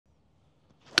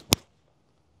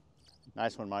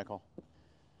Nice one, Michael.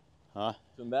 Huh?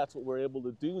 And that's what we're able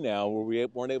to do now, where we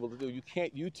weren't able to do. You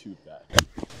can't YouTube that.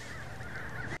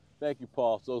 Thank you,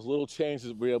 Paul. So those little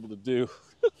changes we're able to do.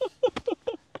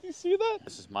 You see that?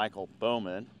 This is Michael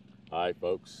Bowman. Hi,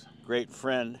 folks. Great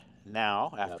friend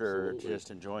now after Absolutely.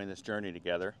 just enjoying this journey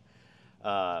together.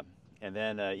 And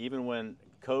then even when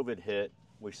COVID hit,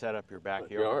 we set up your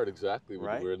backyard. Exactly.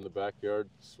 Right? We were in the backyard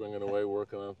swinging away,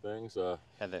 working on things. I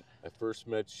first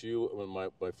met you when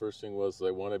my first thing was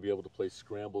I want to be able to play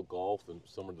scramble golf and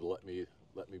someone to let me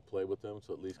play with them,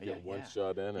 so at least get one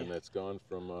shot in. And it's gone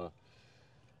from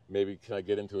maybe can I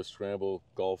get into a scramble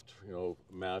golf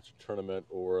match tournament,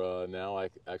 or now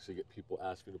I actually get people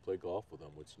asking me to play golf with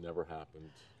them, which never happened.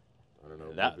 I don't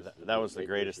know. That was the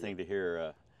greatest thing to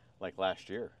hear. Like last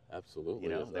year. Absolutely.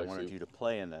 They wanted you to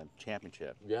play in the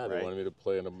championship. Yeah, they right? wanted me to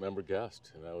play in a member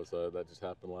guest, and that just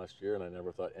happened last year, and I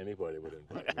never thought anybody would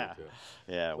invite me to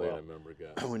play in a member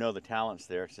guest. We know the talent's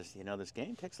there. It's just this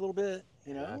game takes a little bit.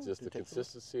 Yeah, it's just the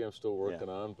consistency I'm still working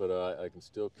on, but I can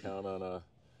still count on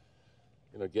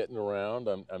getting around.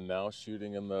 I'm now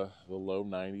shooting in the low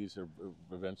 90s, or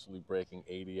eventually breaking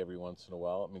 80 every once in a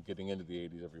while. I mean, getting into the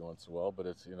 80s every once in a while, but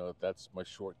it's that's my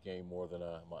short game more than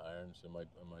my irons and my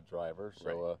driver.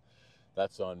 So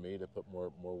that's on me to put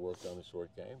more work on the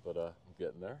short game, but I'm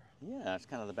getting there. Yeah, it's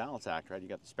kind of the balance act, right? You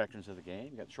got the spectrums of the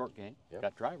game, you got the short game, you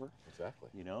got driver. Exactly.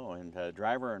 And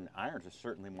driver and irons is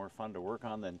certainly more fun to work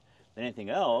on than anything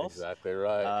else. Exactly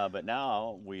right. But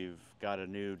now we've got a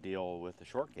new deal with the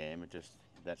short game. It just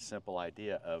that simple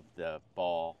idea of the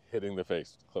ball hitting the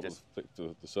face, to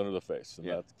the center of the face, and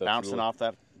that's bouncing really, off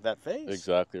that face.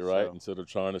 Exactly right. So, instead of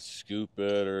trying to scoop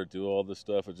it or do all this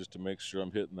stuff, it's just to make sure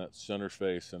I'm hitting that center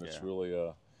face, and it's really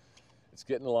it's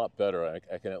getting a lot better.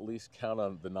 I can at least count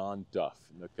on the non-duff.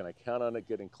 Can I count on it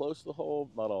getting close to the hole?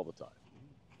 Not all the time.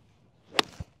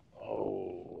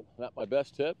 Oh, not my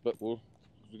best hit, but we're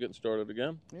getting started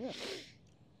again. Yeah.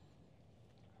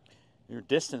 Your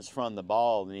distance from the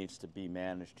ball needs to be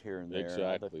managed here and there.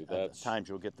 Exactly. At times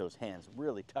you'll get those hands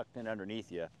really tucked in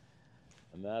underneath you.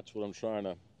 And that's what I'm trying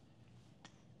to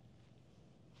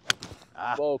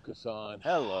focus on.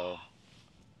 Hello.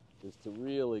 Is to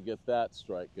really get that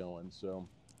strike going. So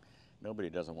nobody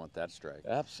doesn't want that strike.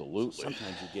 Absolutely. So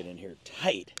sometimes you get in here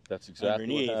tight. That's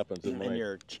exactly what happens. And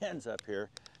your chin's up here.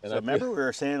 And so remember we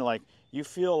were saying, like, you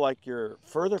feel like you're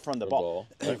further from the ball.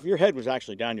 If your head was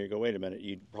actually down here, you go, wait a minute,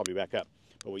 you'd probably back up.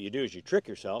 But what you do is you trick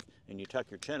yourself and you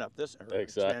tuck your chin up this.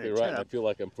 Exactly right. I feel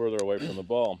like I'm further away from the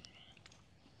ball.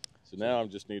 So now I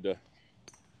just need to.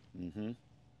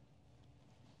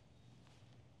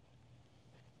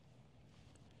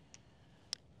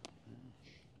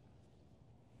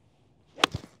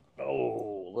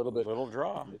 Oh, a little bit. A little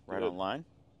draw, right on line.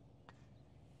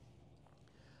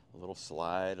 A little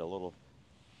slide, a little.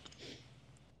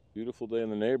 Beautiful day in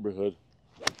the neighborhood.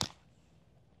 A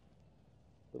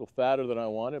little fatter than I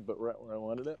wanted, but right where I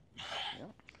wanted it. Yeah.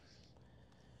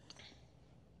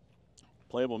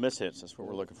 Playable mishits, that's what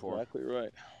we're looking for. Exactly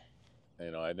right.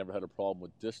 I never had a problem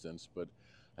with distance, but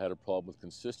I had a problem with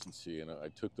consistency, and I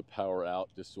took the power out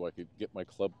just so I could get my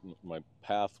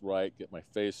path right, get my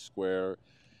face square,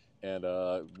 and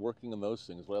working on those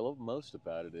things. What I love most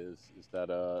about it is that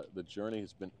the journey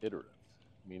has been iterative,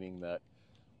 meaning that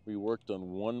we worked on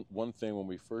one thing when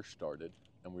we first started,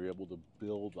 and we were able to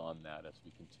build on that as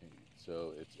we continued.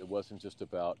 So it wasn't just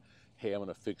about, hey, I'm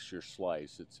going to fix your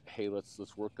slice. It's, hey, let's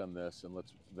work on this, and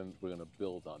then we're going to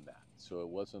build on that. So it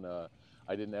wasn't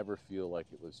I didn't ever feel like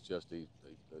it was just a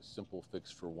simple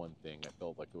fix for one thing. I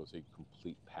felt like it was a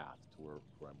complete path to where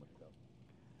I'm going to go.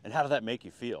 And how did that make you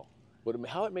feel?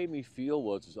 How it made me feel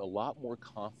was a lot more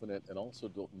confident, and also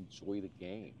to enjoy the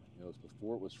game.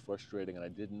 Before it was frustrating and I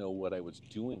didn't know what I was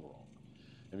doing wrong.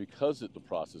 And because the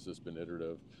process has been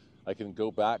iterative, I can go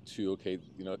back to, okay,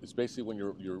 it's basically when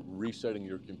you're resetting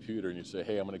your computer and you say,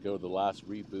 hey, I'm going to go to the last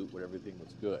reboot where everything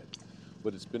was good.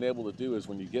 What it's been able to do is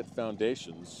when you get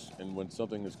foundations and when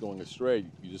something is going astray,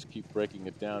 you just keep breaking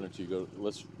it down until you go,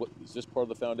 is this part of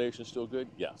the foundation still good?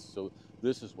 Yes. So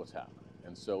this is what's happening.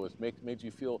 And so it's made you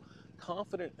feel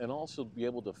confident and also be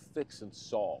able to fix and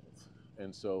solve.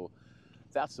 And so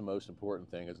that's the most important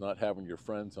thing, is not having your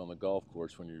friends on the golf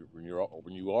course when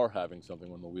you are having something,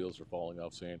 when the wheels are falling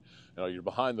off, saying, you're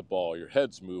behind the ball, your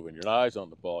head's moving, your eyes on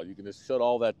the ball. You can just shut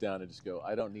all that down and just go,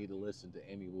 I don't need to listen to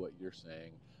any of what you're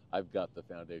saying. I've got the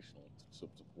foundational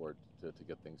support to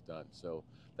get things done. So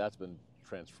that's been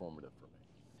transformative for me.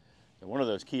 And one of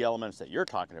those key elements that you're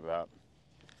talking about,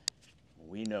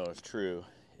 we know is true,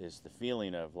 is the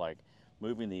feeling of like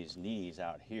moving these knees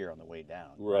out here on the way down.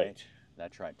 Right.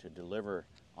 That's right, to deliver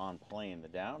on playing the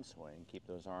downswing, keep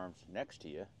those arms next to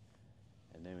you,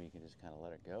 and then you can just kind of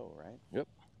let it go, right? Yep.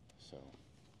 So,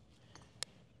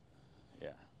 yeah.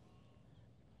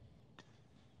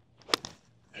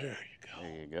 There you go.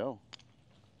 There you go.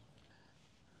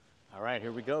 All right,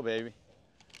 here we go, baby.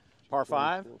 Par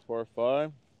 5. Par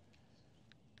 5.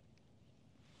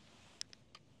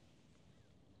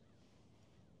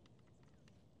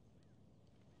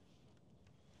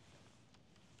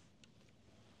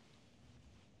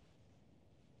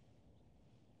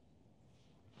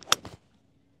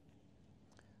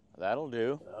 That'll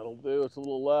do. That'll do. It's a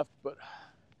little left, but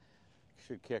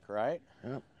should kick right.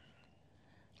 Yep.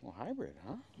 Well, hybrid,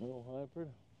 huh? A little hybrid.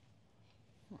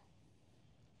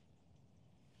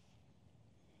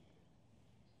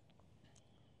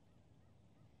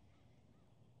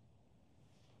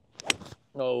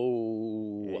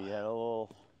 Oh, yeah, you had a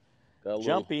little got a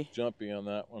jumpy. Little jumpy on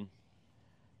that one.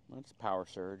 That's power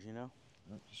surge, you know.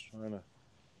 I'm just trying to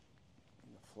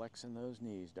flexing those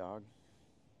knees, dog.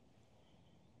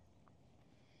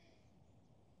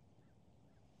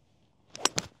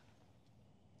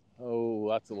 Oh,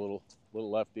 that's a little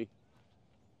lefty.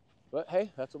 But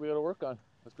hey, that's what we got to work on.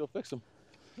 Let's go fix them.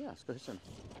 Yeah, let's go fix them.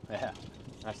 Yeah,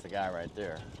 that's the guy right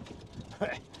there.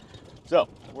 So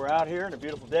we're out here on a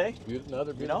beautiful day.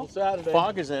 Another beautiful Saturday.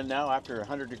 Fog is in now after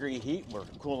 100-degree heat. We're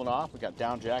cooling off. We got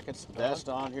down jackets, vest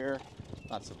on here.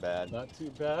 Not so bad. Not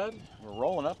too bad. We're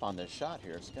rolling up on this shot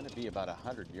here. It's going to be about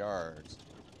 100 yards,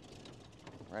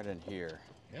 right in here.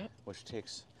 Yeah. Which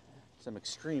takes some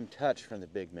extreme touch from the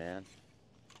big man.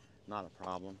 Not a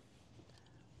problem.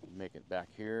 Make it back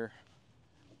here.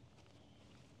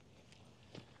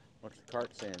 What's the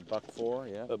cart saying?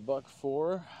 $1.04, yeah. A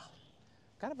 $1.04.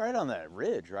 Kind of right on that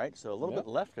ridge, right? So a little bit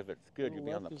left of it's good. You'll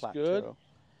be on the plateau. Good.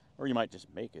 Or you might just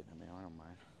make it. I mean, I don't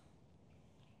mind.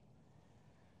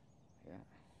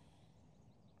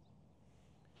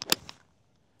 Yeah.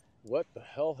 What the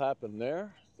hell happened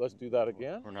there? Let's do that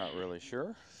again. We're not really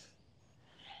sure.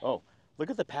 Oh,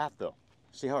 look at the path though.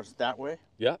 See how it's that way?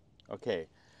 Yeah. Okay.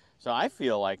 So I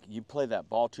feel like you play that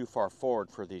ball too far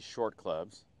forward for these short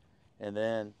clubs, and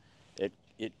then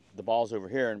the ball's over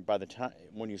here, and by the time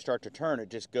when you start to turn, it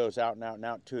just goes out and out and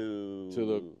out to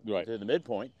the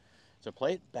midpoint. So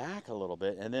play it back a little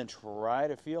bit, and then try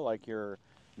to feel like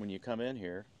when you come in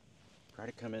here, try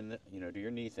to come in, do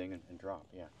your knee thing and drop.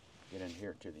 Yeah, get in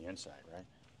here to the inside, right?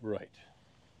 Right.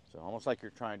 So almost like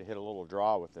you're trying to hit a little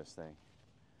draw with this thing.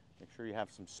 Make sure you have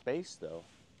some space though.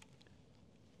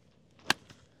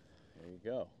 There you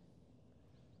go.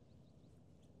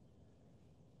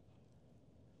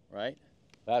 Right?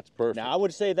 That's perfect. Now I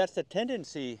would say that's the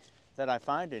tendency that I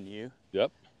find in you.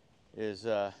 Yep. Is,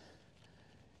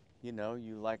 you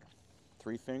like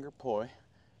 3-finger poi.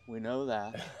 We know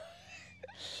that.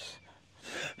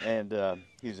 And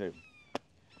he's a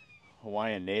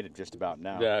Hawaiian native just about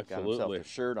now. Yeah, got absolutely. himself a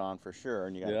shirt on for sure,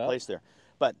 and you got a place there.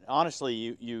 But honestly,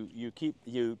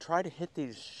 you try to hit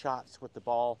these shots with the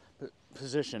ball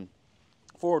position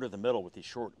forward of the middle with these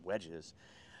short wedges.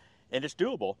 And it's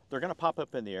doable. They're going to pop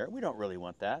up in the air. We don't really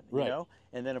want that, you know.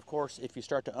 And then, of course, if you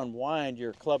start to unwind,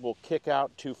 your club will kick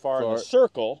out too far in the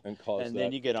circle, and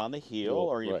then you get on the heel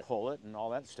or you pull it and all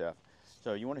that stuff.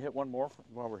 So you want to hit one more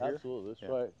while we're here? Absolutely. That's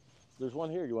right. There's one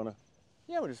here. You want to?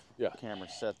 Yeah, we'll just camera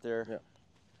set there. Yeah.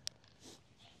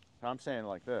 I'm saying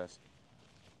like this.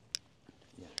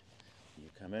 Yeah. You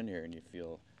come in here and you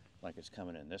feel like it's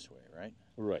coming in this way, right?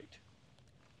 Right.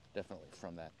 Definitely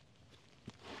from that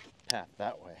path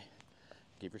that way.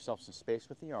 Give yourself some space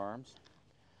with the arms.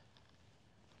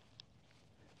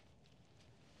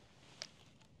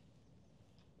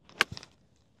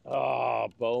 Ah,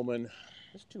 Bowman.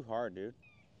 It's too hard, dude.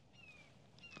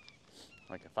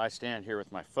 Like if I stand here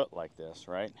with my foot like this,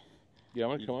 right? Yeah,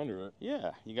 I'm gonna come under it.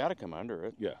 Yeah, you gotta come under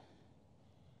it. Yeah.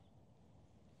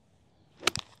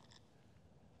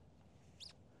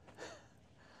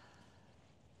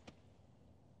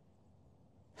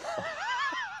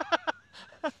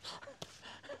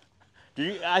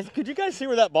 Could you guys see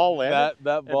where that ball landed?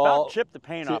 That ball about chipped the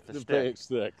paint off the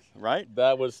stick. Right?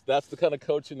 That's the kind of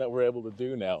coaching that we're able to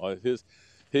do now.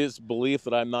 His belief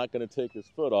that I'm not going to take his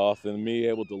foot off, and me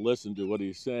able to listen to what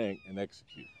he's saying and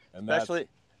execute. And that's the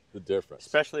difference.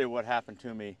 Especially what happened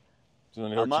to me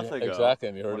a month ago.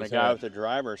 Exactly. When a guy with a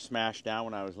driver smashed down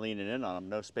when I was leaning in on him.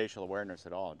 No spatial awareness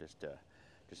at all.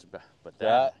 But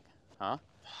that. Huh?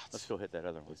 Let's go hit that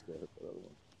other one. Let's go hit that other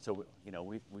one. So,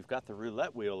 we've got the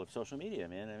roulette wheel of social media,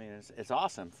 man. I mean, it's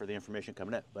awesome for the information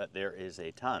coming in, but there is a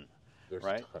ton,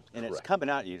 right? And it's coming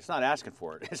at you. It's not asking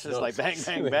for it. It's just like bang,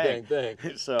 bang, bang. bang,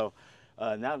 bang. So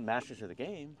now the Masters of the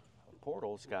Game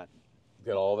portal's got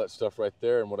all that stuff right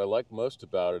there. And what I like most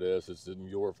about it is in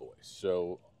your voice.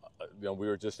 So, we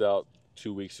were just out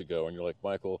 2 weeks ago, and you're like,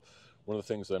 Michael, one of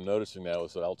the things I'm noticing now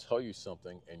is that I'll tell you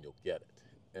something and you'll get it.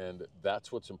 And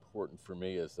that's what's important for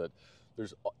me, is that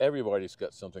everybody's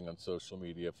got something on social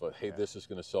media for, hey, this is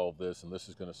going to solve this and this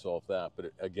is going to solve that.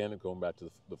 But again, going back to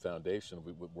the foundation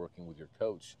of working with your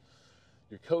coach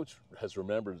has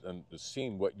remembered and has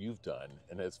seen what you've done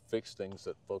and has fixed things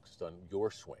that focused on your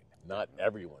swing, not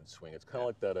everyone's swing. It's kind of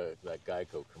like that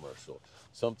Geico commercial.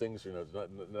 Some things,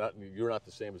 you're not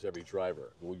the same as every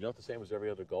driver. Well, you're not the same as every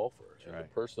other golfer. And the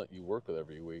person that you work with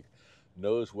every week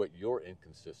knows what your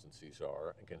inconsistencies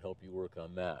are and can help you work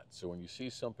on that. So when you see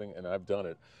something, and I've done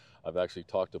it, I've actually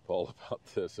talked to Paul about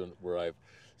this, and where I've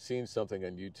seen something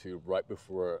on YouTube right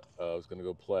before I was going to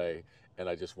go play, and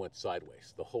I just went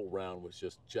sideways. The whole round was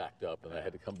just jacked up, and I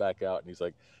had to come back out, and he's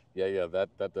like, yeah,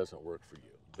 that doesn't work for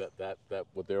you. That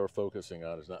what they were focusing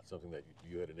on is not something that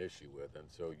you had an issue with, and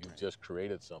so you just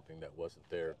created something that wasn't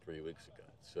there 3 weeks ago.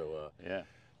 So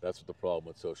that's what the problem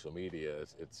with social media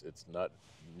is. It's not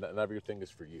everything is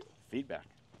for you. Feedback.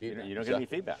 You don't get any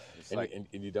feedback. And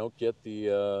you don't get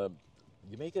the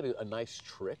you may get a nice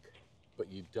trick,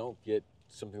 but you don't get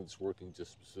something that's working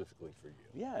just specifically for you.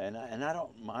 Yeah, and I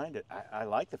don't mind it. I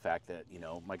like the fact that,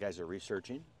 my guys are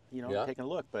researching, taking a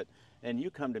look. And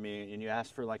you come to me and you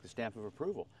ask for like the stamp of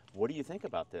approval. What do you think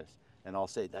about this? And I'll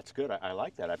say, that's good. I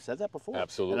like that. I've said that before.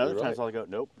 Absolutely. And other times I'll go,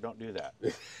 nope, don't do that.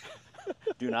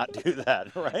 Do not do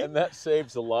that, right? And that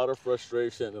saves a lot of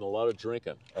frustration and a lot of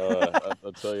drinking.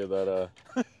 I'll tell you that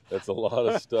that's a lot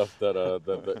of stuff that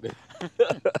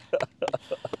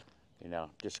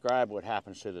describe what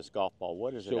happens to this golf ball.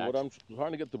 What is it? So what I'm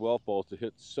trying to get the golf ball is to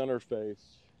hit center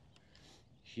face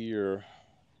here,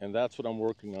 and that's what I'm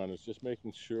working on, is just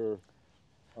making sure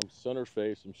I'm center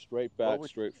face, I'm straight back,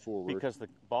 straight forward. Because the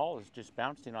ball is just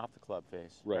bouncing off the club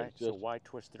face, right? So why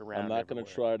twist it around? I'm not going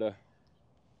to try to.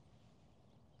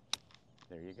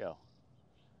 There you go.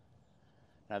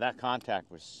 Now that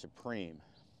contact was supreme.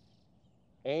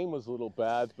 Aim was a little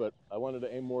bad, but I wanted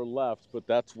to aim more left, but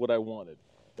that's what I wanted.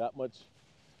 That much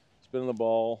spin the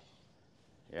ball.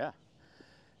 Yeah.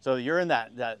 So you're in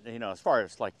that as far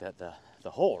as like the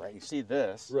hole, right? You see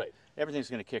this. Right. Everything's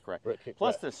going to kick right.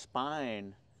 Plus the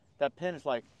spine, that pin is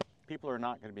like, people are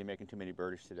not going to be making too many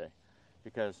birdies today,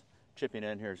 because chipping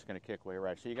in here is going to kick way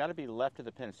right. So you got to be left of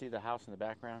the pin. See the house in the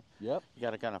background? Yep. You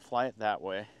got to kind of fly it that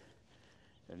way,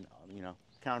 and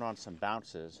count on some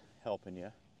bounces helping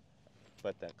you.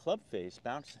 But that club face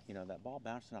bounce, that ball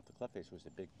bouncing off the club face was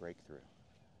a big breakthrough.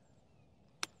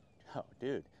 Oh,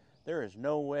 dude, there is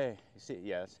no way. You see,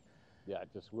 yes. Yeah,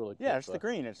 just really. Yeah, it's the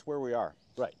green. It's where we are.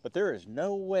 Right. But there is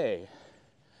no way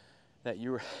that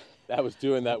you were. I was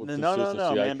doing that with consistency.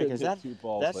 No, man, because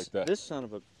that. This son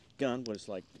of a gun was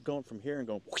like going from here and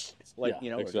going, like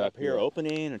exactly up here,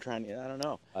 opening and trying. I don't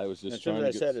know. I was just trying to.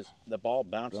 As I said, is the ball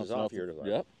bounces off here,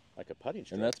 like a putting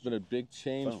stroke. And that's been a big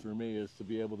change for me, is to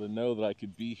be able to know that I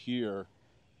could be here.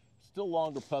 Still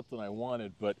longer putt than I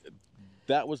wanted, but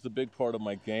that was the big part of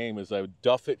my game. Is I would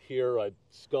duff it here, I'd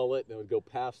skull it, and it would go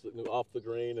past it, off the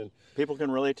green. And people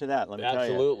can relate to that. Let me tell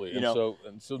you. Absolutely.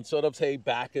 So instead of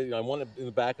back, I want it in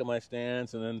the back of my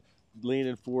stance and then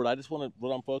leaning forward. I just want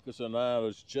what I'm focused on now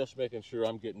is just making sure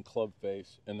I'm getting club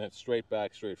face and then straight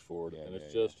back, straight forward. And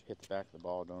it's just hit the back of the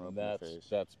ball, don't open the face.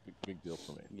 That's a big deal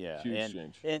for me. Yeah, huge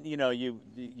change. And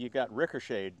you got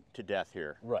ricocheted to death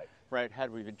here. Right. Right.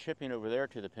 Had we been chipping over there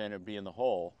to the pin, it'd be in the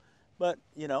hole. But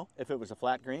if it was a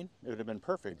flat green, it would have been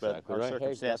perfect. Exactly. But our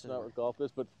circumstances. Hey, that's not what golf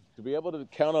is. But to be able to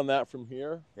count on that from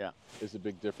here, is a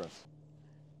big difference.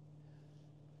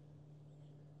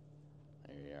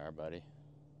 There you are, buddy.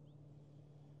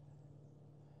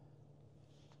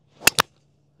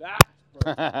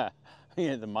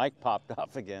 Yeah, the mic popped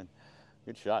off again.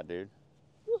 Good shot, dude.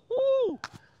 Woohoo!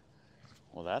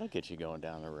 Well, that'll get you going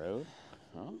down the road,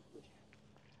 huh?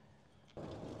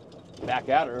 Back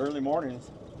out early mornings.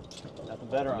 Nothing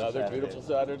better on Another Saturdays. beautiful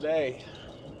Saturday.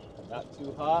 Not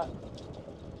too hot.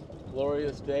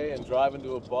 Glorious day, and driving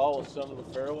to a ball with sun in the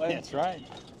fairway. That's right.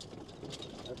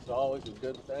 That's always a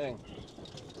good thing.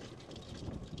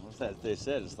 What's that they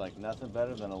said? It's like nothing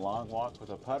better than a long walk with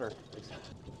a putter.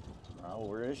 Oh,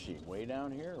 where is she? Way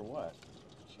down here or what?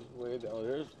 She's way down.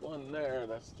 There's one there.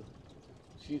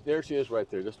 There she is right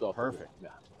there, just off. Perfect. Yeah.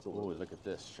 Ooh, look at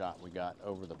this shot we got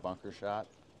over the bunker shot.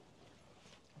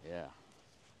 Yeah.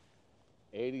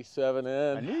 87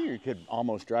 in. I knew you could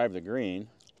almost drive the green.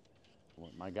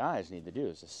 What my guys need to do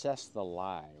is assess the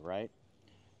lie, right?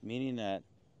 Meaning that,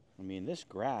 this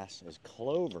grass is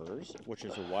clovers, which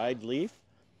is a wide leaf.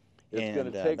 It's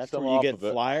going to take that's some where you off get of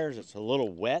it. flyers. It's a little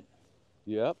wet.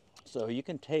 Yep. So you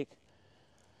can take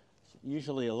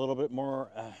usually a little bit more,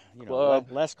 you know,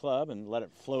 Club. less club, and let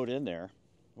it float in there.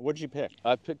 What'd you pick?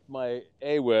 I picked my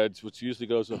A wedge, which usually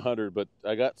goes 100, but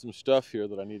I got some stuff here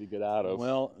that I need to get out of.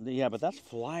 Well, yeah, but that's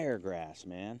flyer grass,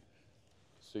 man.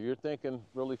 So you're thinking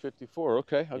really 54.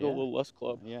 Okay, I'll go a little less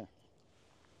club. Yeah.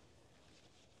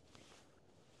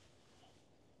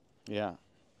 Yeah.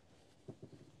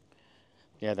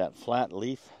 Yeah, that flat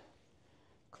leaf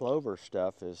clover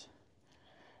stuff is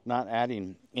not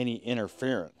adding any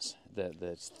interference.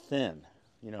 That's thin.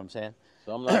 You know what I'm saying?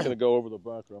 So I'm not going to go over the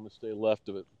bunker. I'm going to stay left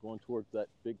of it, going towards that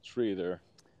big tree there.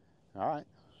 All right.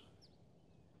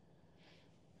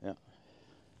 Yeah.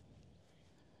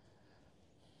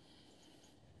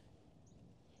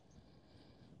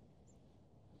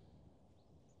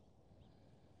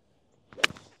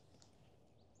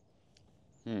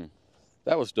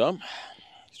 That was dumb.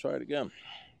 Let's try it again.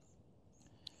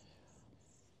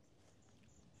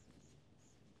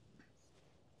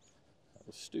 That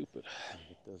was stupid.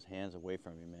 Get those hands away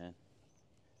from you, man.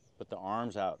 Put the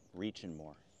arms out, reaching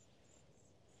more.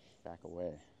 Back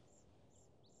away.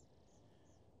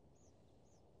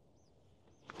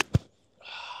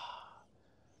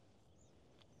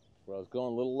 Where I was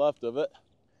going a little left of it.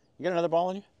 You got another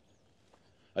ball in you?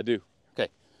 I do. Okay.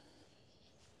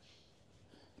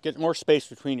 Get more space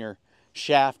between your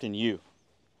shaft and you.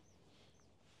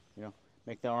 You know,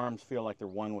 make the arms feel like they're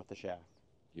one with the shaft.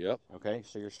 Yep. Okay,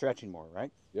 so you're stretching more,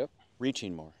 right? Yep.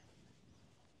 Reaching more.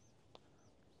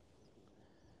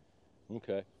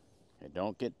 Okay. Okay,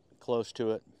 don't get close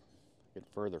to it. Get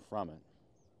further from it.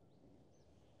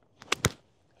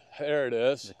 There it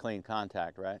is. It's a clean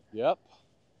contact, right? Yep.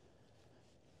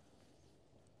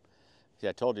 See,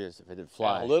 I told you if it did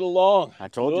fly. A little long. I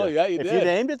told you. Yeah, you did. If you'd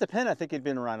aimed at the pin, I think you'd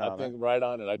been right on it. I think right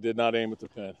on it. I did not aim at the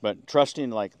pin. But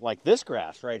trusting like this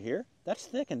grass right here, that's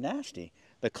thick and nasty.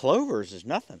 The clovers is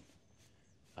nothing.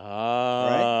 Ah,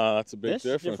 right? That's a big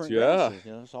difference. Different Yeah. grasses.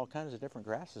 You know, there's all kinds of different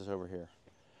grasses over here.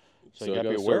 So you got to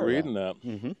be start aware reading of that.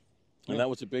 Mm-hmm. And that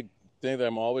was a big thing that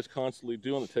I'm always constantly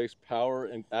doing. It takes power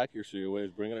and accuracy away,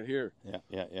 is bringing it here.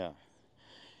 Yeah.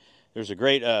 There's a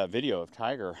great video of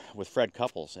Tiger with Fred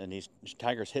Couples, and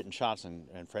Tiger's hitting shots,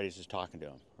 and Freddie's just talking to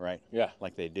him, right? Yeah.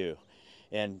 Like they do.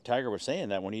 And Tiger was saying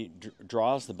that when he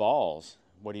draws the balls,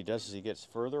 what he does is he gets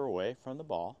further away from the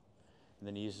ball, and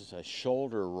then he uses a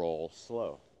shoulder roll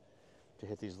slow to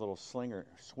hit these little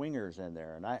swingers in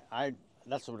there. And I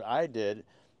that's what I did,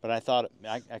 but I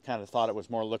kind of thought it was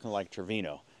more looking like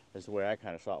Trevino, is the way I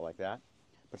kind of saw it, like that.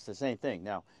 But it's the same thing.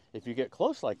 Now, if you get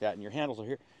close like that and your handles are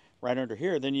here, right under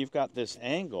here, then you've got this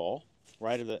angle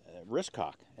right of the wrist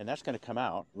cock, and that's going to come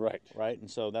out. Right.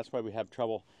 And so that's why we have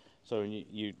trouble. So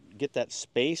you get that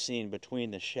spacing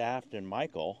between the shaft and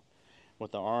Michael,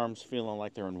 with the arms feeling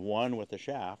like they're in one with the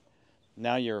shaft.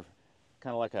 Now you're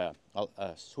kind of like a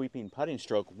sweeping putting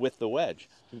stroke with the wedge.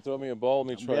 Can you throw me a ball?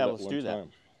 Let me try that let's one do that.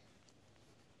 time.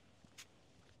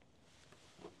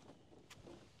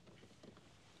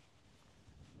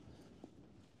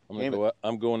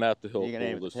 I'm going out the hill. You're going to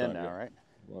aim at the pin now, right?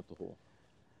 Going out the hole.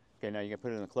 Okay, now you can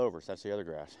put it in the clovers. That's the other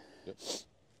grass. Yep.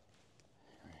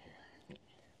 Right here.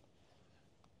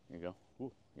 There you go.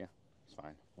 Ooh, yeah, it's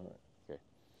fine. All right. Okay.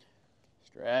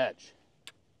 Stretch.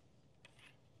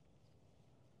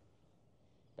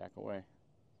 Back away.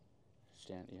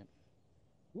 Stand. Yep.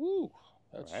 Woo.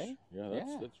 That's right.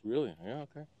 Yeah. That's really. Yeah.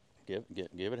 Okay.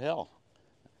 Give it hell.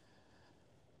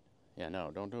 Yeah.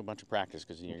 No, don't do a bunch of practice,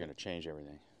 because then you're going to change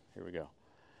everything. Here we go.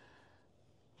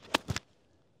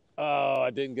 Oh, I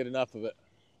didn't get enough of it.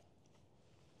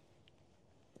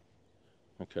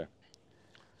 Okay.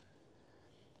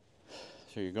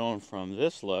 So you're going from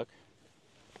this look,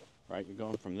 right? You're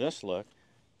going from this look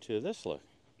to this look.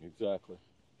 Exactly.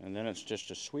 And then it's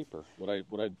just a sweeper. What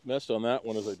I missed on that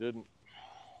one is I didn't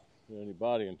get any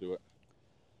body into it.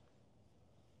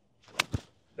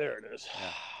 There it is.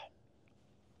 Yeah.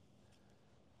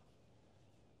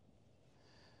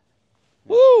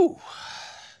 Woo!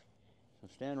 So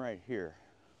stand right here.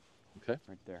 Okay.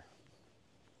 Right there.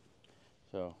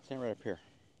 So stand right up here.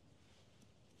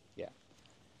 Yeah.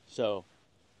 So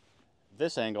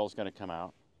this angle is going to come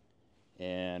out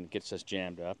and gets us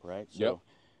jammed up, right? So yep.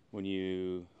 When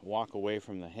you walk away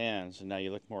from the hands, and now you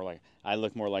look more like, I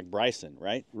look more like Bryson,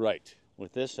 right? Right.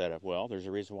 With this setup, well, there's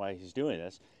a reason why he's doing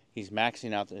this. He's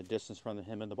maxing out the distance from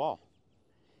him and the ball.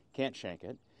 Can't shank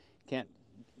it. Can't,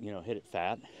 hit it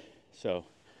fat. So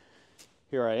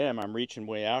here I am, I'm reaching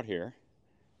way out here,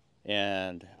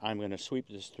 and I'm going to sweep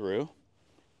this through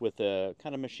with a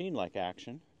kind of machine-like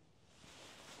action.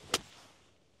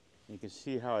 You can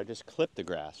see how I just clipped the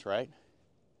grass, right?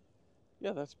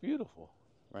 Yeah, that's beautiful.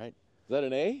 Right? Is that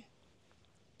an A?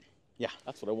 Yeah.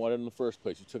 That's what I wanted in the first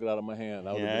place. You took it out of my hand.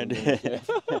 I Yeah, I did.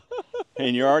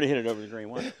 And you already hit it over the green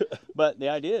once. But the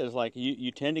idea is like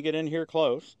you tend to get in here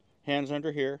close, hands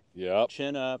under here, yep.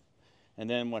 chin up, and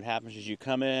then what happens is you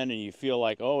come in and you feel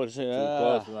like, oh, it's too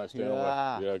close and I stand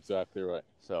away. Yeah, exactly right.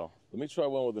 So let me try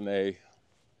one with an A.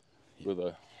 With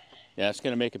a. Yeah, it's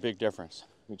going to make a big difference.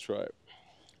 Let me try it.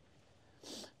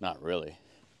 Not really.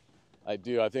 I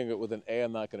do. I think with an A,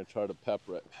 I'm not going to try to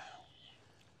pepper it.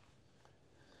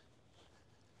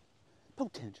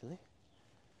 Potentially.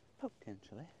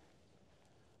 Potentially.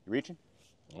 You reaching?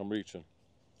 I'm reaching.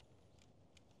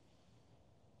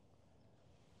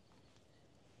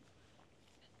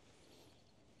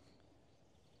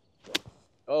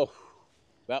 Oh,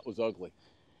 that was ugly.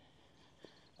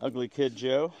 Ugly Kid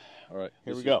Joe. All right.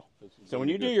 Here we go. So when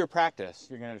you do your practice,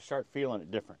 you're going to start feeling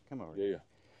it different. Come over here. Yeah.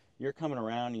 You're coming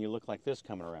around and you look like this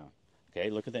coming around. Okay,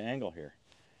 look at the angle here.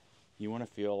 You want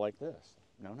to feel like this.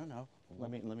 No. Let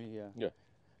me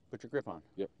put your grip on.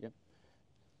 Yep.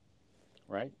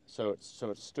 Right? So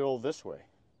it's still this way.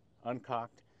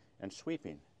 Uncocked and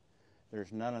sweeping.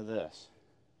 There's none of this.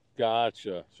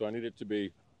 Gotcha. So I need it to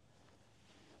be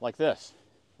like this.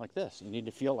 Like this. You need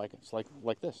to feel like it's like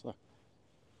this. Look.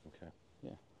 Okay.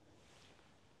 Yeah.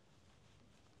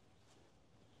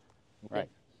 Okay. Right.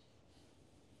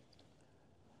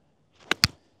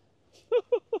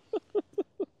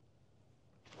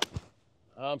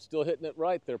 I'm still hitting it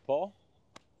right there, Paul.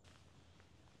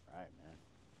 Right, man.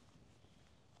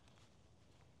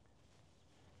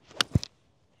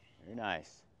 Very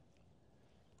nice.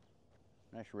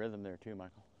 Nice rhythm there too,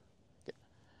 Michael. Get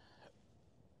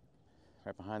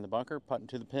right behind the bunker, putting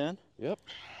to the pin. Yep.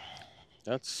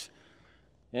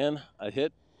 And I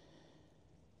hit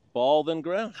ball then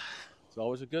ground. It's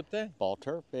always a good thing. Ball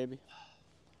turf, baby.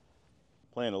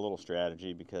 Playing a little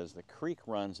strategy because the creek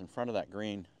runs in front of that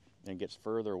green and gets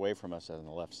further away from us on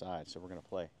the left side. So we're going to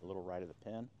play a little right of the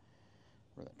pin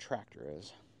where the tractor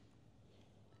is.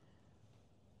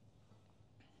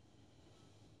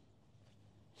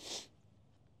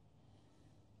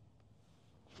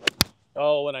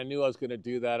 Oh, and I knew I was going to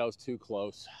do that. I was too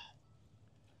close.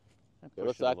 Okay,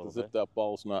 let's act as if that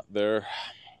ball's not there.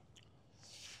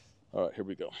 All right, here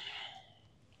we go.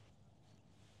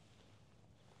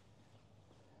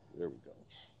 There we go.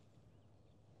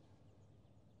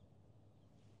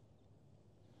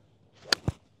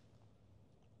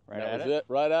 That was it.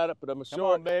 Right at it, but I'm short. Come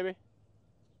on, baby.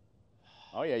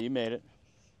 Oh, yeah, you made it.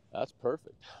 That's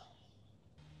perfect.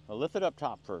 Well, lift it up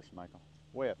top first, Michael.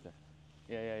 Way up there.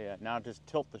 Yeah. Now just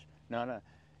tilt the... No.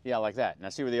 Yeah, like that. Now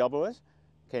see where the elbow is?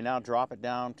 Okay, now drop it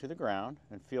down to the ground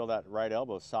and feel that right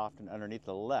elbow soften underneath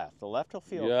the left. The left will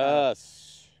feel kind of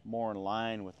more in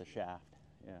line with the shaft.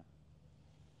 Yeah.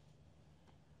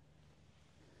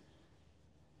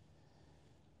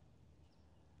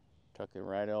 Tuck the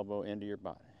right elbow into your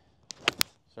body.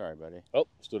 Sorry, buddy. Oh,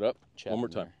 stood up. Chat one more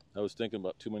time. I was thinking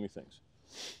about too many things.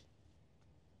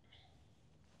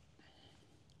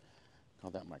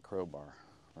 Call that my crowbar,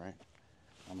 right?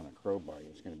 I'm going to crowbar you.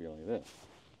 It's going to be like this,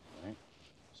 right?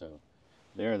 So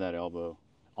there, that elbow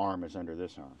arm is under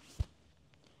this arm.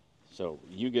 So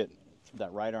you get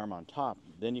that right arm on top,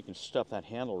 then you can stuff that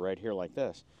handle right here like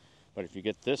this. But if you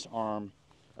get this arm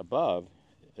above,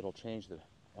 it'll change the...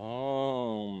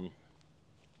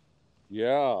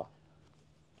 Yeah.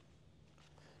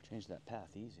 Change that path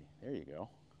easy. There you go.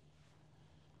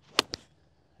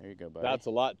 There you go, buddy. That's a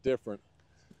lot different.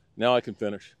 Now I can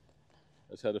finish.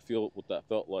 I just had to feel what that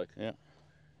felt like. Yeah.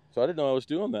 So I didn't know I was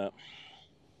doing that.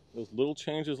 Those little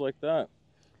changes like that.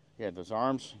 Yeah, those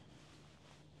arms.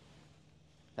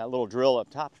 That little drill up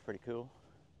top is pretty cool.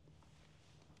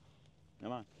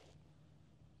 Come on.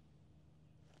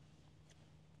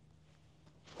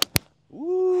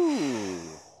 Ooh.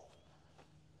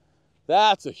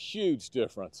 That's a huge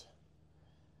difference.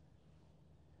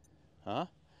 Huh?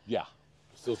 Yeah.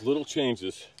 It's those little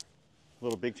changes.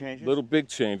 Little big changes? Little big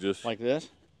changes. Like this?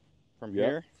 From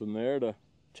here? From there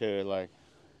to like...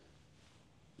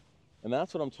 And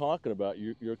that's what I'm talking about.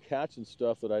 You're catching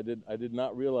stuff that I did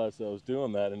not realize that I was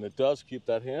doing that, and it does keep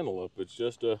that handle up. It's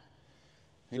just a...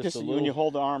 when you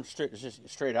hold the arm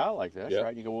straight out like this,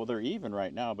 right? You go, well, they're even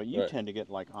right now, but you tend to get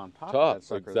like on top of that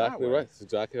sucker. Exactly that way. Right. That's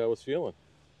exactly how I was feeling.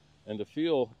 And to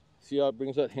feel, see how it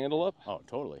brings that handle up? Oh,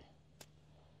 totally.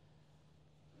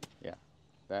 Yeah,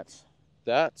 that's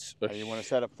how you want to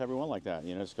set up with everyone like that.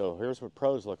 You know, just go, here's what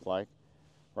pros look like,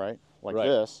 right? Like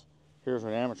this. Here's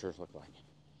what amateurs look like.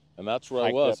 And that's where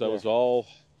I was. I was all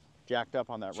jacked up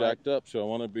on that jacked up, so I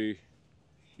want to be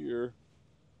here.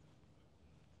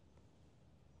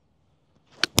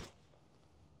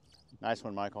 Nice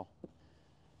one, Michael.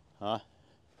 Huh?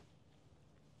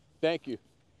 Thank you.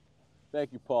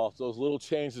 Thank you, Paul. So those little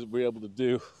changes we're able to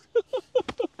do.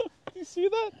 You see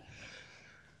that?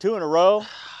 2 in a row.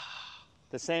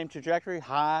 The same trajectory,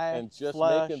 high, and just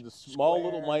flush, making the small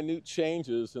square. little minute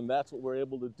changes, and that's what we're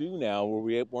able to do now, where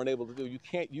we weren't able to do. You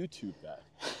can't YouTube that.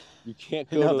 You can't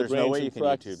go to the range and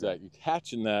practice that. You're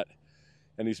catching that,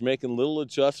 and he's making little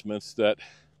adjustments that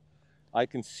I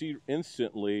can see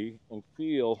instantly and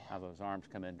feel. How those arms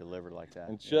come in delivered like that.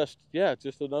 And just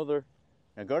another.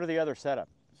 Now go to the other setup.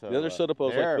 So the other setup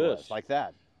was like this. Like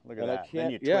that. Look at and that. I can't,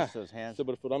 then you twist those hands. So,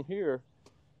 but when I'm here,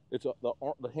 it's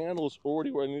the handle is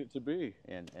already where I need it to be.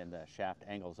 And the shaft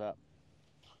angles up.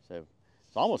 So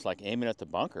it's almost like aiming at the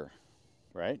bunker,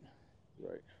 right?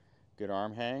 Right. Good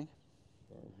arm hang.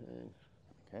 Arm hang.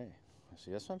 Okay.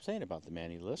 See, that's what I'm saying about the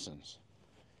man. He listens.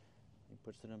 He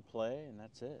puts it in play, and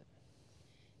that's it.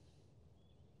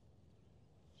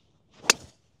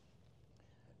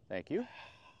 Thank you.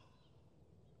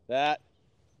 That.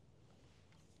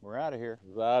 We're out of here.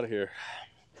 We're out of here.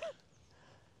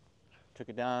 Took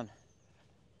it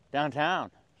downtown.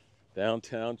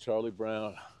 Downtown, Charlie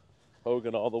Brown.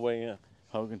 Hogan all the way in.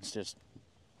 Hogan's just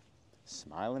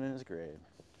smiling in his grave.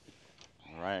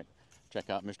 All right,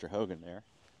 check out Mr. Hogan there.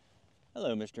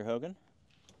 Hello, Mr. Hogan.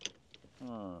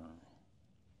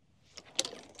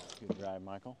 Good drive,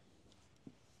 Michael.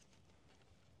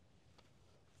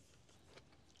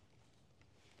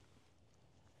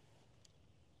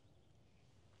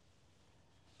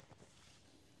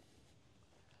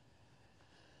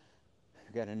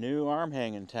 We've got a new arm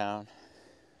hang in town.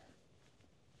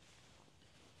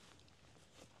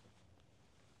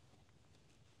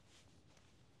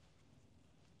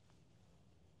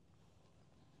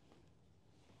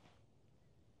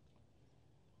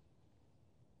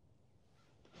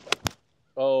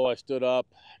 Oh, I stood up.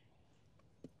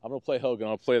 I'm going to play Hogan.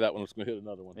 I'll play that one. I'm just going to hit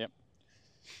another one. Yep.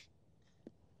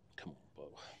 Come on, Bo.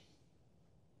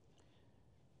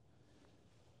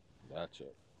 Gotcha.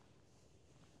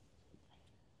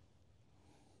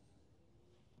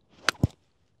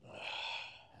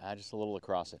 Just a little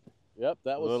across it. Yep,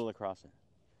 that was a little across it.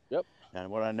 Yep.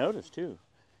 And what I noticed too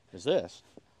is this: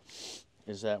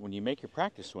 is that when you make your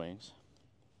practice swings,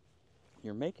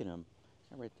 you're making them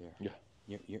right there.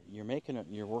 Yeah. You're making it.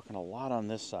 You're working a lot on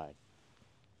this side,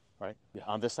 right? Yeah.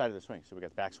 On this side of the swing. So we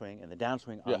got the backswing and the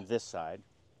downswing on this side,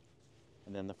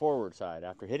 and then the forward side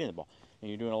after hitting the ball. And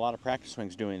you're doing a lot of practice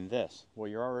swings doing this. Well,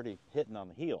 you're already hitting on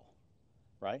the heel,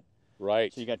 right?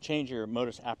 Right. So you got to change your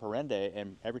modus operandi,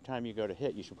 and every time you go to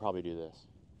hit, you should probably do this.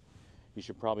 You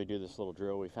should probably do this little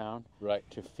drill we found. Right.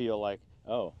 To feel like,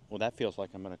 oh, well, that feels like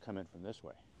I'm going to come in from this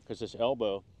way. Because this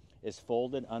elbow is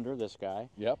folded under this guy.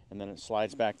 Yep. And then it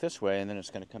slides back this way, and then it's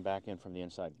going to come back in from the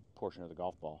inside portion of the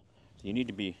golf ball. So you need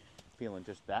to be feeling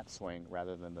just that swing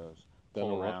rather than those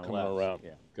pull around coming lefts. around.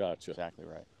 Yeah. Gotcha. Exactly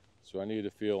right. So I need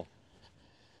to feel.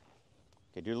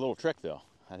 Okay, do a little trick, though.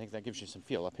 I think that gives you some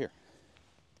feel up here.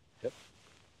 Yep.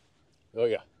 Oh,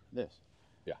 yeah. This.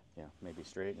 Yeah. Yeah, maybe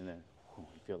straight, and then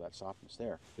you feel that softness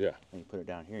there. Yeah. And you put it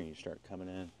down here, and you start coming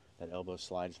in. That elbow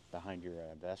slides behind your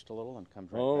vest a little and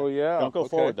comes right back. Yeah. Don't go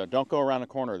forward, though. Don't go around the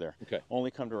corner there. Okay.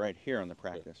 Only come to right here on the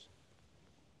practice.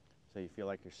 So you feel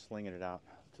like you're slinging it out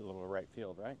to the little right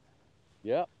field, right?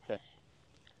 Yeah. Okay.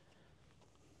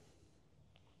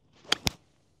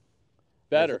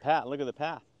 Better. Path. Look at the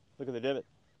path. Look at the divot.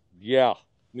 Yeah. Let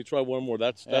me try one more.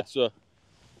 That's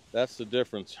the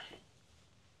difference.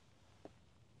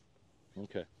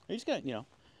 Okay. You just got,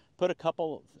 put a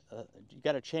couple, you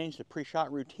got to change the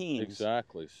pre-shot routines.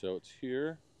 Exactly. So it's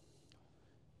here.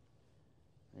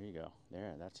 There you go.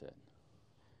 There, that's it.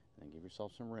 And give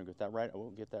yourself some room. Get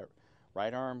that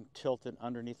right arm tilted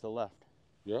underneath the left.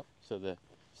 Yep. So the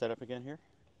setup again here.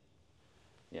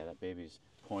 Yeah, that baby's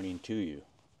pointing to you.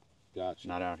 Gotcha.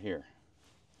 Not out here.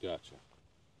 Gotcha.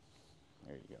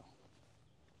 There you go.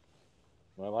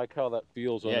 Well, I like how that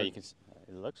feels. Yeah, you can.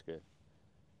 It looks good.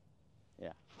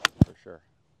 Yeah, for sure.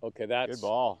 Okay, that's good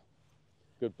ball.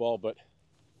 Good ball, but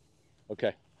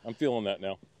okay, I'm feeling that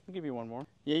now. I'll give you one more.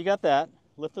 Yeah, you got that.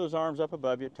 Lift those arms up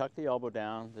above you. Tuck the elbow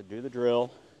down. Do the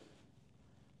drill.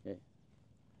 Okay.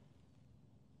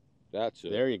 That's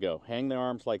it. There you go. Hang the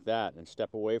arms like that and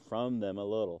step away from them a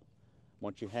little.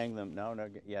 Once you hang them,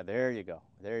 yeah, there you go.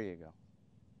 There you go.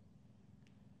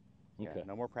 Okay. Yeah,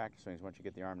 no more practice swings once you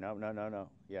get the arm. No.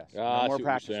 Yes. Ah, no more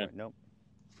practice swings. Nope.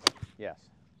 Yes.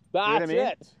 That's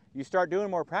it. You start doing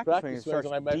more practice swings, it starts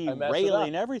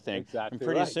derailing everything. Exactly. And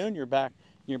pretty soon you're back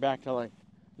to like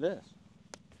this.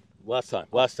 Last time.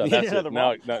 That's it.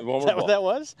 Now, one more Is that ball. what that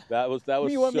was? That was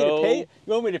you want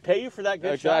me to pay you for that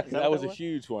good shot? Exactly. That was a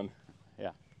huge one.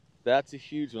 Yeah. That's a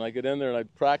huge one. I get in there and I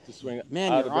practice swing.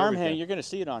 Man, your arm hang, you're going to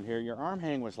see it on here. Your arm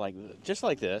hang was like, just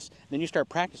like this. Then you start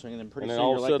practicing, and then pretty soon all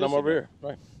you're of a like sudden this I'm over again. here.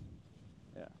 Right.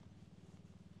 Yeah.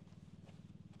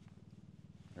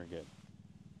 Very good.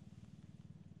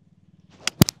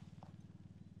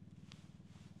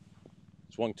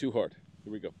 Swung too hard.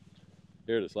 Here we go.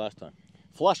 Here it is, last time.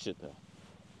 Flushed it, though.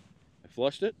 I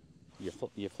flushed it? You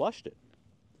flushed it.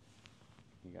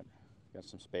 You got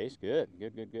some space. Good,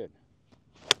 good, good, good.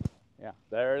 Yeah.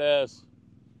 There it is.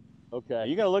 Okay. Now,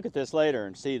 you got to look at this later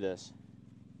and see this.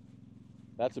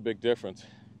 That's a big difference.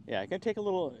 Yeah, it can take a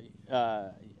little,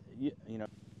 you know.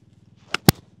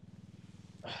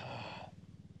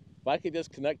 If I could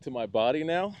just connect to my body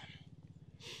now,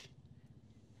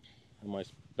 and my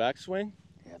backswing.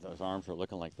 Yeah, those arms are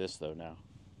looking like this, though, now.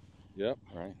 Yep.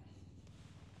 Right.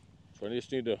 So I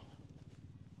just need to,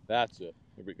 that's it.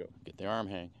 Here we go. Get the arm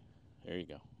hang. There you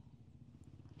go.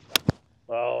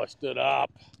 Oh, I stood up.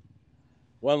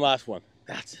 One last one.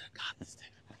 That's it. I got this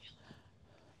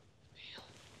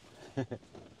thing.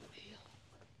 Feel.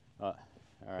 All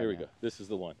right, here we go. This is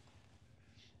the one.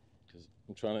 Because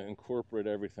I'm trying to incorporate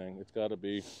everything. It's got to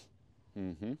be.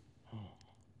 Mm-hmm.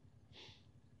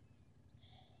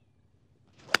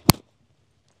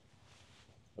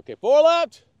 Okay, 4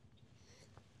 left.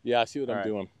 Yeah, I see what I'm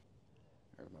doing.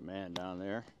 There's my man down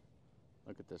there.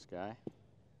 Look at this guy.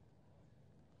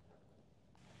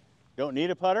 Don't need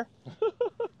a putter.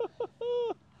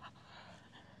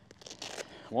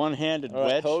 One-handed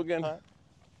wedge. Hogan. Okay,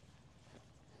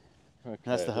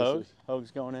 that's the Hogue.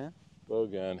 Hogue's going in.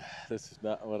 Bowman. This is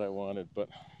not what I wanted, but.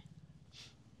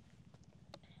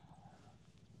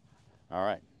 All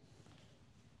right.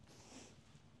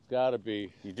 It's got to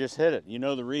be. You just hit it. You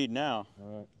know the read now.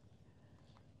 All right.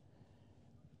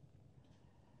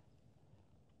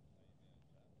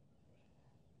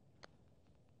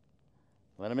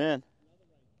 Let him in.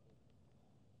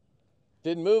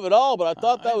 Didn't move at all, but I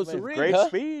thought that was the read. Great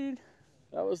speed.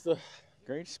 That was the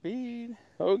great speed.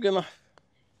 Hogan.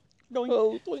 Doink.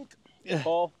 Oh, doink.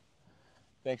 Paul,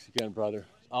 thanks again, brother.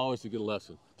 It's always a good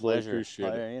lesson. Pleasure.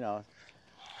 Appreciate it. You know,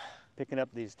 picking up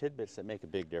these tidbits that make a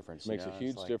big difference. Makes a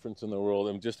huge difference in the world,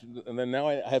 and then now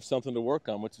I have something to work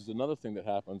on, which is another thing that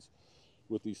happens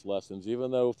with these lessons. Even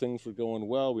though things were going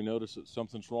well, we notice that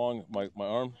something's wrong. My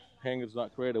arm hang is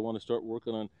not great. I want to start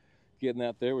working on getting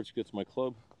that there, which gets my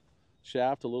club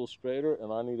shaft a little straighter,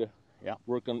 and I need to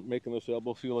work on making this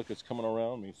elbow feel like it's coming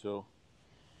around me. So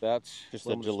that's just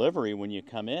the delivery when you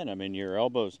come in. I mean, your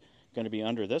elbow's going to be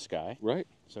under this guy. Right.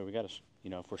 So we got to, you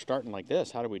know, if we're starting like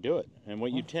this, how do we do it? And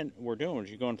what we're doing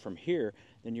is you're going from here,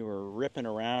 then you were ripping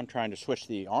around trying to switch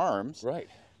the arms. Right.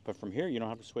 But from here, you don't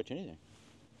have to switch anything.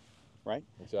 Right?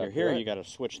 Exactly. You're here, you got to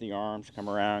switch the arms, come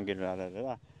around, get it out,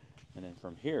 and then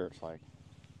from here, it's like.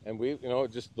 And we, you know,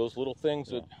 just those little things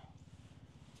that.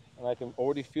 And I can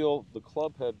already feel the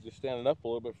club head just standing up a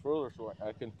little bit further, so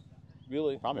I can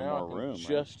really probably more room.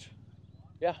 Just,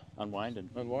 unwind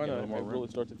and I really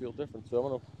start to feel different. So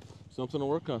I'm gonna something to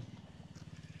work on.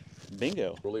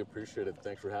 Bingo. Really appreciate it.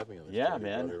 Thanks for having me on this. Yeah,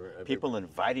 man. People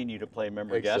inviting you to play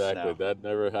member guest now. Exactly. That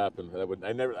never happened.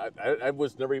 I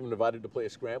was never even invited to play a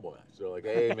scramble match. So like,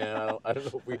 hey man, I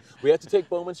don't know if we have to take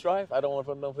Bowman's drive. I don't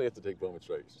know if we have to take Bowman's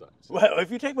drive this time. So. Well,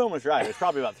 if you take Bowman's drive, it's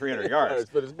probably about 300 yards.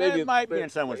 But it might be in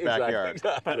someone's backyard.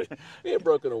 Exactly. May have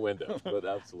broken a window, but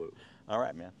absolutely. All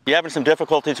right, man. You having some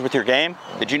difficulties with your game?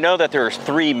 Did you know that there are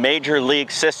 3 major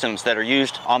league systems that are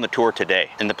used on the tour today?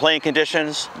 In the playing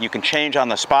conditions, you can change on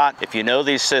the spot if you know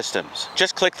these systems.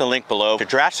 Just click the link below to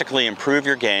drastically improve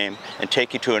your game and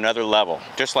take you to another level,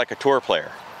 just like a tour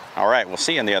player. All right, we'll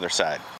see you on the other side.